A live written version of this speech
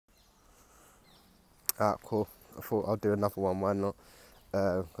Ah, cool. I thought I'll do another one. Why not?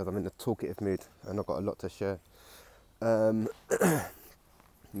 Because I'm in the talkative mood and I've got a lot to share. Um,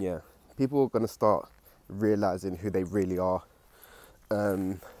 yeah, people are gonna start realizing who they really are.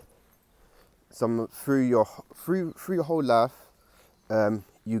 Um, some through your whole life,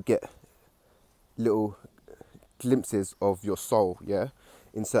 you get little glimpses of your soul. Yeah,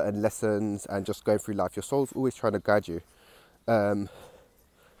 in certain lessons and just going through life, your soul's always trying to guide you.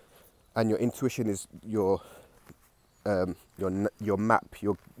 And your intuition is your map,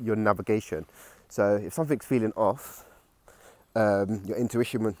 your navigation. So if something's feeling off, your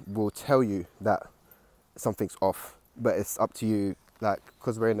intuition will tell you that something's off. But it's up to you, like,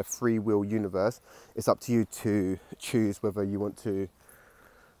 because we're in a free will universe, it's up to you to choose whether you want to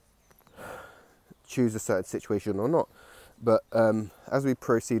choose a certain situation or not. But as we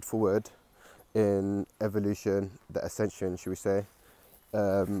proceed forward in evolution, the ascension, should we say,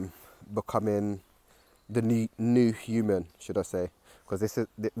 becoming the new human, should I say, because this is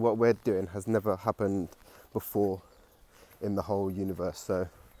what we're doing has never happened before in the whole universe, so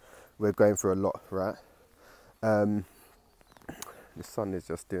we're going through a lot, right? The sun is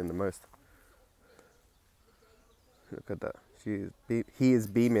just doing the most. Look at that. He is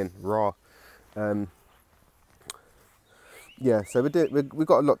beaming raw. Yeah, so we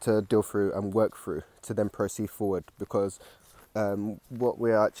got a lot to deal through and work through to then proceed forward, because what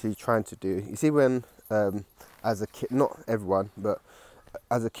we're actually trying to do, you see, when as a kid, not everyone, but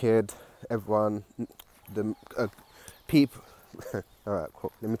as a kid, everyone, the people, all right,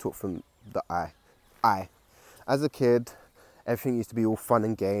 cool. Let me talk from the I. As a kid, everything used to be all fun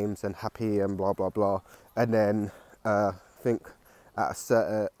and games and happy and blah, blah, blah. And then I think at a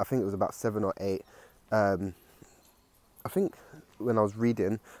certain, I think it was about 7 or 8, I think when I was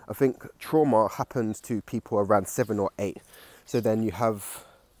reading, I think trauma happens to people around 7 or 8. So then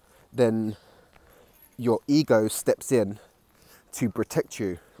then your ego steps in to protect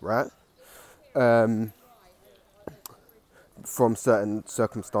you, right? From certain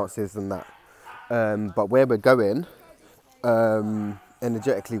circumstances and that. But where we're going,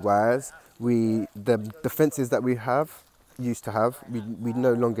 energetically wise, the defenses that we used to have, we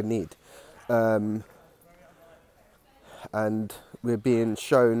no longer need. And we're being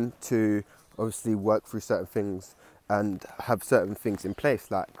shown to obviously work through certain things and have certain things in place.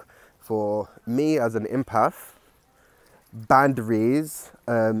 Like for me as an empath, boundaries,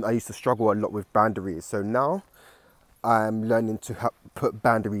 I used to struggle a lot with boundaries. So now I'm learning to put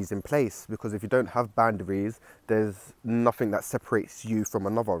boundaries in place, because if you don't have boundaries, there's nothing that separates you from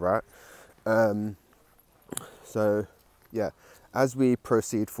another, right? So yeah, as we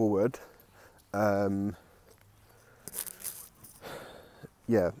proceed forward,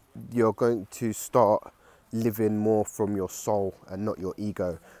 yeah, you're going to start living more from your soul and not your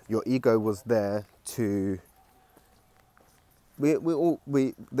ego. Your ego was there to...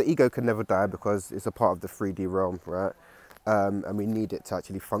 the ego can never die because it's a part of the 3D realm, right? And we need it to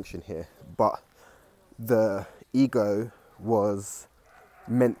actually function here. But the ego was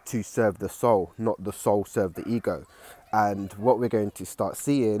meant to serve the soul, not the soul serve the ego. And what we're going to start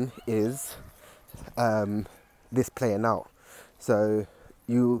seeing is this playing out. So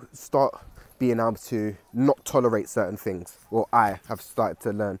you start being able to not tolerate certain things, or I have started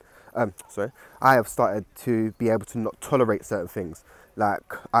to learn, I have started to be able to not tolerate certain things. Like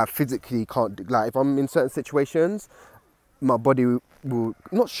I physically can't, like if I'm in certain situations, my body will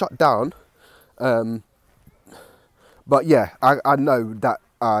not shut down, but yeah, I know that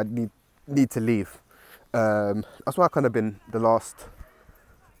I need to leave. That's why I've kind of been the last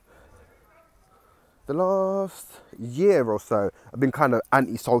year or so, I've been kind of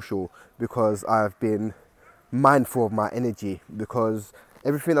antisocial, because I've been mindful of my energy, because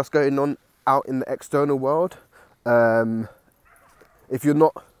everything that's going on out in the external world, if you're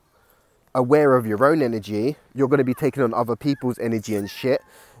not aware of your own energy, you're going to be taking on other people's energy and shit.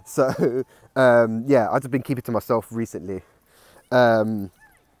 So yeah, I've just been keeping to myself recently,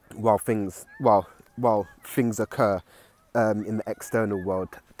 while things occur in the external world,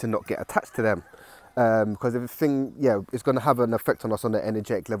 to not get attached to them. Because everything, yeah, it's going to have an effect on us on the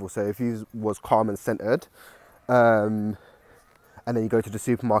energetic level. So if you was calm and centered, and then you go to the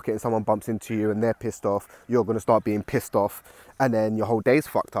supermarket and someone bumps into you and they're pissed off, you're going to start being pissed off, and then your whole day's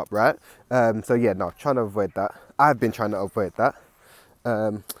fucked up, right? So yeah, no, trying to avoid that. I've been trying to avoid that.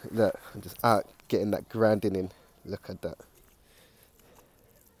 Look, I'm just out getting that grounding in. Look at that.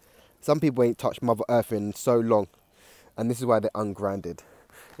 Some people ain't touched Mother Earth in so long, and this is why they're ungrounded.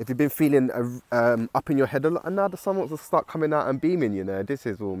 If you've been feeling up in your head a lot, and now the sun wants to start coming out and beaming, you know, this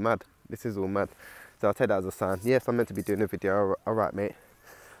is all mad. This is all mad. So I'll take that as a sign. Yes, I'm meant to be doing a video. All right, mate.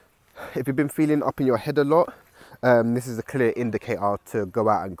 if you've been feeling up in your head a lot, this is a clear indicator to go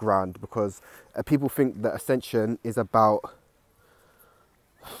out and ground, because people think that ascension is about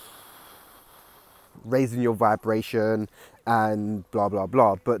raising your vibration and blah blah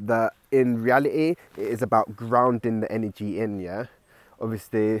blah, but that in reality it is about grounding the energy in. Yeah,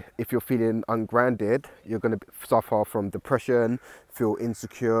 obviously if you're feeling ungrounded, you're going to suffer from depression, feel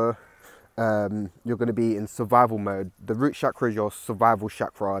insecure. You're going to be in survival mode. The root chakra is your survival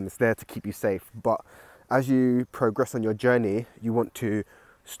chakra, and it's there to keep you safe. But as you progress on your journey, you want to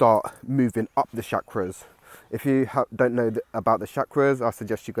start moving up the chakras. If you don't know about the chakras, I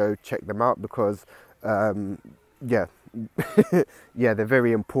suggest you go check them out, because yeah yeah, they're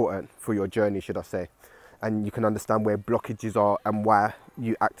very important for your journey, should I say. And you can understand where blockages are and why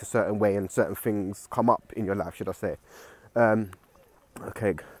you act a certain way and certain things come up in your life, should I say.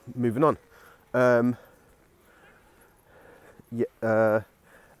 Okay, moving on. The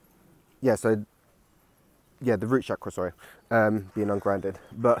root chakra, sorry, being ungrounded.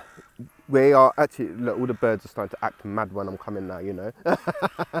 But we are actually, look, all the birds are starting to act mad when I'm coming now, you know.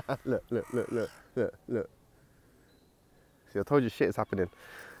 Look. See, I told you shit is happening.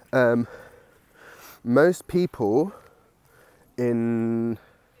 Most people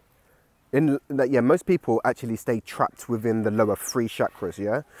most people actually stay trapped within the lower three chakras,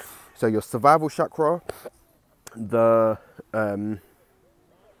 yeah? So your survival chakra, the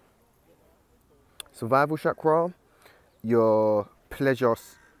survival chakra, your pleasure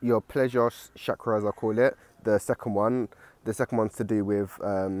chakra, as I call it, the second one's to do with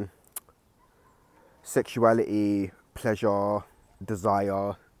sexuality, pleasure,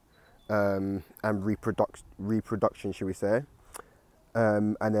 desire, and reproduction, should we say.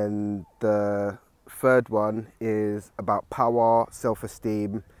 And then the third one is about power,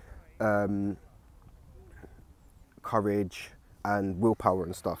 self-esteem, courage, and willpower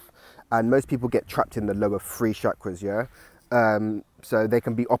and stuff. And most people get trapped in the lower three chakras, yeah? So they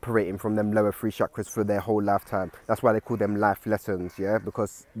can be operating from them lower three chakras for their whole lifetime. That's why they call them life lessons, yeah?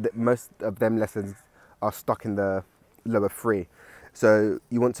 Because most of them lessons are stuck in the lower three. So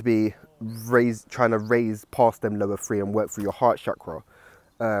you want to be trying to raise past them lower three and work through your heart chakra.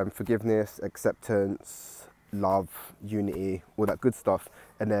 Forgiveness, acceptance, love, unity, all that good stuff.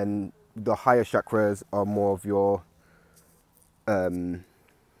 And then the higher chakras are more of your, how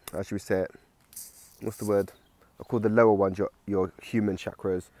should we say it? What's the word? I call the lower ones your human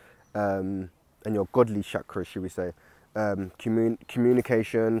chakras, and your godly chakras, should we say.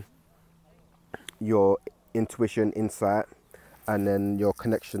 Communication, your intuition, insight, and then your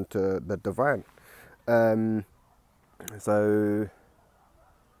connection to the divine. So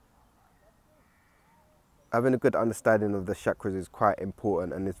having a good understanding of the chakras is quite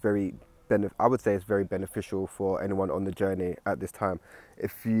important, and it's I would say it's very beneficial for anyone on the journey at this time.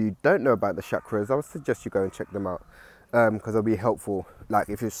 If you don't know about the chakras, I would suggest you go and check them out, because they'll be helpful. Like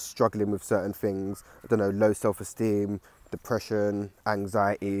if you're struggling with certain things, I don't know, low self-esteem, depression,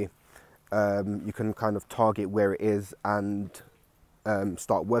 anxiety, you can kind of target where it is and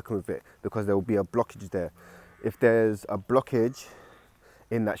start working with it, because there will be a blockage there. If there's a blockage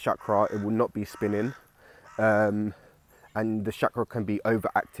in that chakra, it will not be spinning. And the chakra can be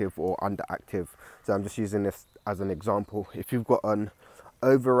overactive or underactive. So I'm just using this as an example. If you've got an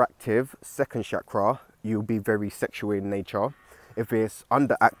overactive second chakra, you'll be very sexual in nature. If it's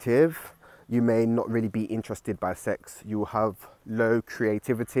underactive, you may not really be interested by sex. You'll have low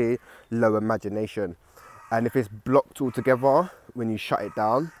creativity, low imagination. And if it's blocked altogether, when you shut it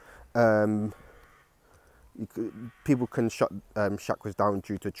down, people can shut chakras down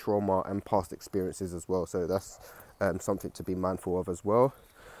due to trauma and past experiences as well. So that's something to be mindful of as well.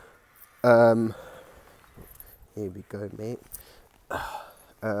 Here we go, mate.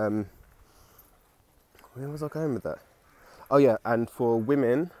 Where was I going with that? Oh yeah, and for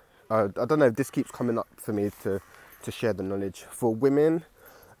women, I don't know if this keeps coming up for me to share the knowledge. For women,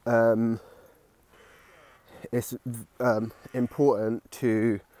 it's important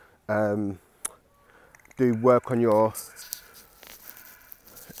to do work on your...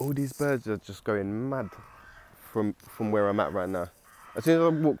 All these birds are just going mad from where I'm at right now. As soon as I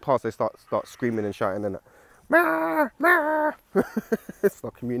walk past, they start screaming and shouting, and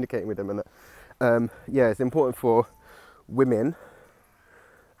start communicating with them, and yeah, it's important for women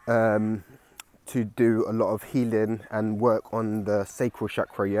to do a lot of healing and work on the sacral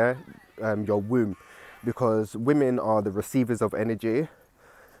chakra, yeah, your womb, because women are the receivers of energy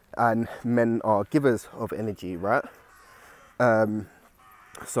and men are givers of energy, right?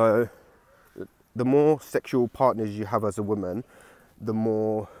 So the more sexual partners you have as a woman, the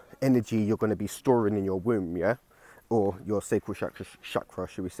more energy you're going to be storing in your womb, yeah? or your sacral chakra,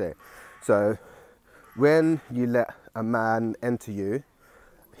 should we say. So when you let a man enter you,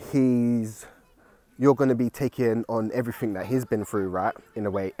 you're going to be taking on everything that he's been through, right? In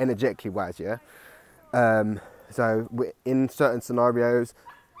a way, energetically wise, yeah. So in certain scenarios,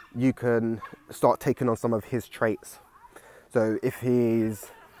 you can start taking on some of his traits. So if he's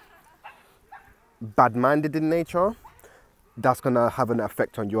bad-minded in nature, that's going to have an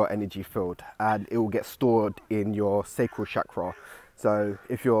effect on your energy field, and it will get stored in your sacral chakra. So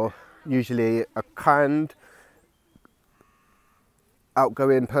if you're usually a kind,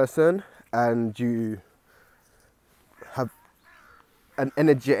 outgoing person and you have an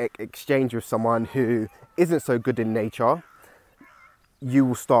energetic exchange with someone who isn't so good in nature,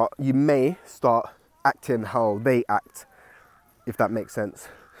 you may start acting how they act, if that makes sense.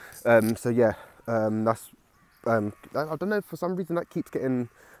 So yeah, that's I don't know, for some reason that keeps getting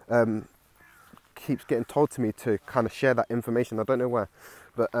told to me to kind of share that information. I don't know why,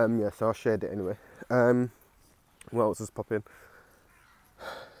 but yeah, so I shared it anyway. What else is popping?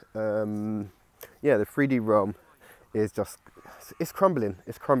 Yeah, the 3D realm is just, it's crumbling.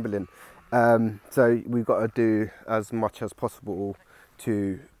 So we've got to do as much as possible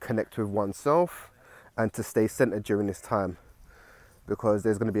to connect with oneself and to stay centered during this time, because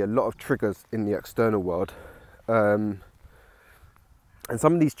there's going to be a lot of triggers in the external world. And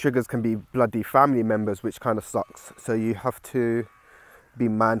some of these triggers can be bloody family members, which kind of sucks. So you have to be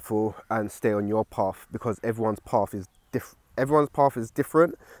mindful and stay on your path, because everyone's path is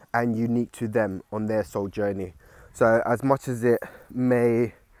different and unique to them on their soul journey. So as much as it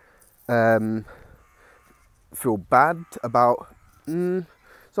may feel bad about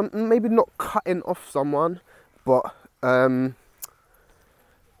maybe not cutting off someone, but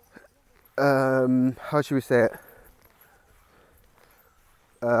how should we say it?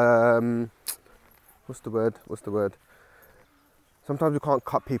 What's the word? Sometimes we can't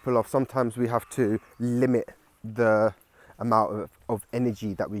cut people off. Sometimes we have to limit the amount of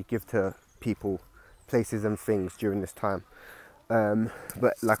energy that we give to people, places and things during this time.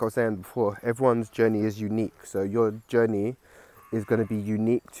 But like I was saying before, everyone's journey is unique. So your journey is going to be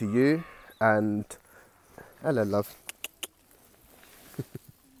unique to you. And hello, love.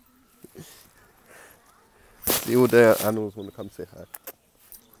 See, all the animals want to come say hi.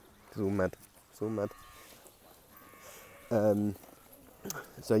 It's all mad.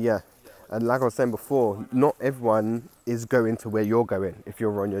 So yeah, and like I was saying before, not everyone is going to where you're going if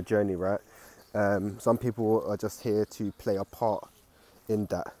you're on your journey, right? Some people are just here to play a part in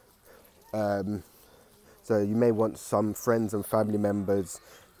that. So you may want some friends and family members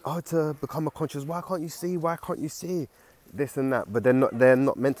to become a conscious. Why can't you see this and that? But they're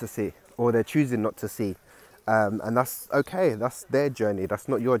not meant to see, or they're choosing not to see. And that's okay. That's their journey. That's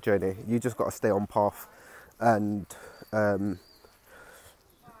not your journey. You just got to stay on path, and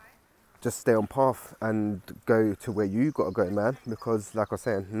just stay on path and go to where you got to go, man. Because like I was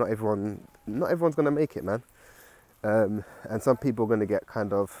saying, not everyone's gonna make it, man. And some people are gonna get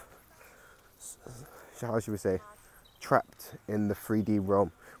kind of, how should we say, trapped in the 3D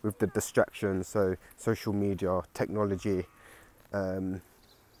realm with the distractions. So social media, technology,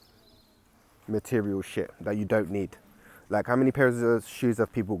 material shit that you don't need. Like, how many pairs of shoes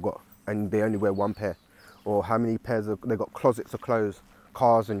have people got and they only wear one pair? Or how many pairs they got closets of clothes,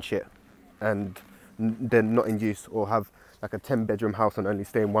 cars and shit, and they're not in use? Or have like a 10-bedroom house and only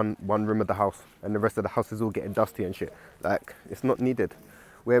stay in one room of the house, and the rest of the house is all getting dusty and shit. Like, it's not needed.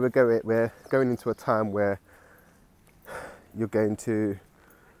 We're going into a time where you're going to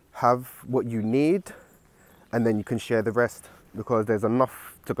have what you need, and then you can share the rest, because there's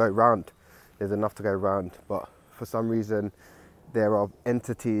enough to go round. But for some reason, there are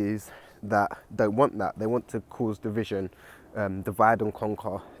entities that don't want that. They want to cause division, divide and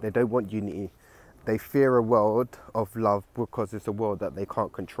conquer. They don't want unity. They fear a world of love because it's a world that they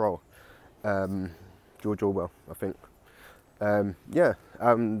can't control. George Orwell, I think. Yeah,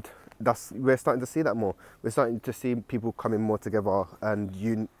 and we're starting to see that more. We're starting to see people coming more together and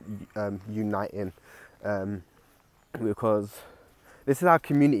uniting, because this is how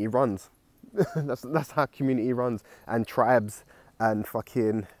community runs. that's how community runs, and tribes and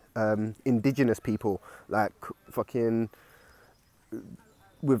fucking indigenous people, like fucking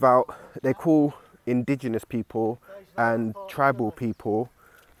they call indigenous people and tribal people,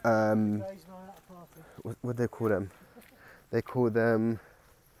 what do they call them? They call them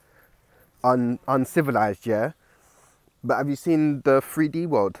uncivilized, yeah? But have you seen the 3D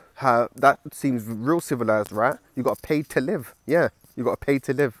world? How that seems real civilized, right? You got to pay to live. Yeah, you got to pay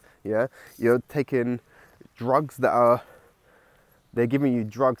to live. Yeah, you're taking drugs they're giving you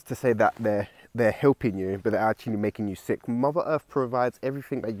drugs to say that they're they're helping you, but they're actually making you sick. Mother Earth provides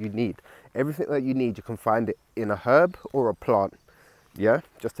everything that you need. Everything that you need, you can find it in a herb or a plant. Yeah,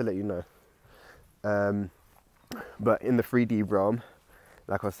 just to let you know. But in the 3D realm,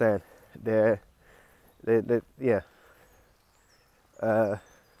 like I was saying, they're yeah.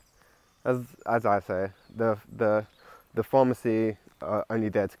 As I say, the pharmacy are only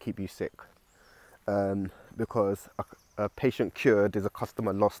there to keep you sick, because a patient cured is a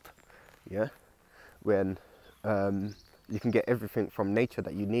customer lost. Yeah, when you can get everything from nature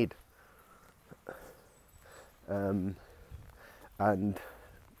that you need, and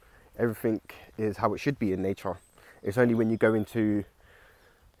everything is how it should be in nature. It's only when you go into,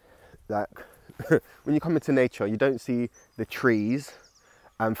 like, when you come into nature, you don't see the trees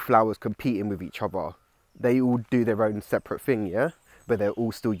and flowers competing with each other. They all do their own separate thing, yeah? But they're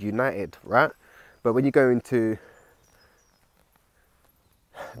all still united, right? But when you go into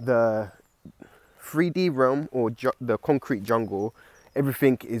the 3D realm or the concrete jungle,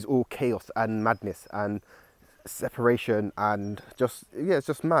 everything is all chaos and madness and separation and just, yeah, it's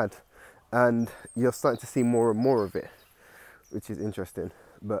just mad. And you're starting to see more and more of it, which is interesting.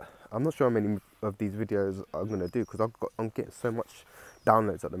 But I'm not sure how many of these videos I'm gonna do, because I'm getting so much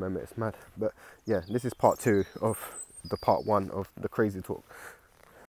downloads at the moment. It's mad. But yeah, this is part 2 of the part 1 of the crazy talk.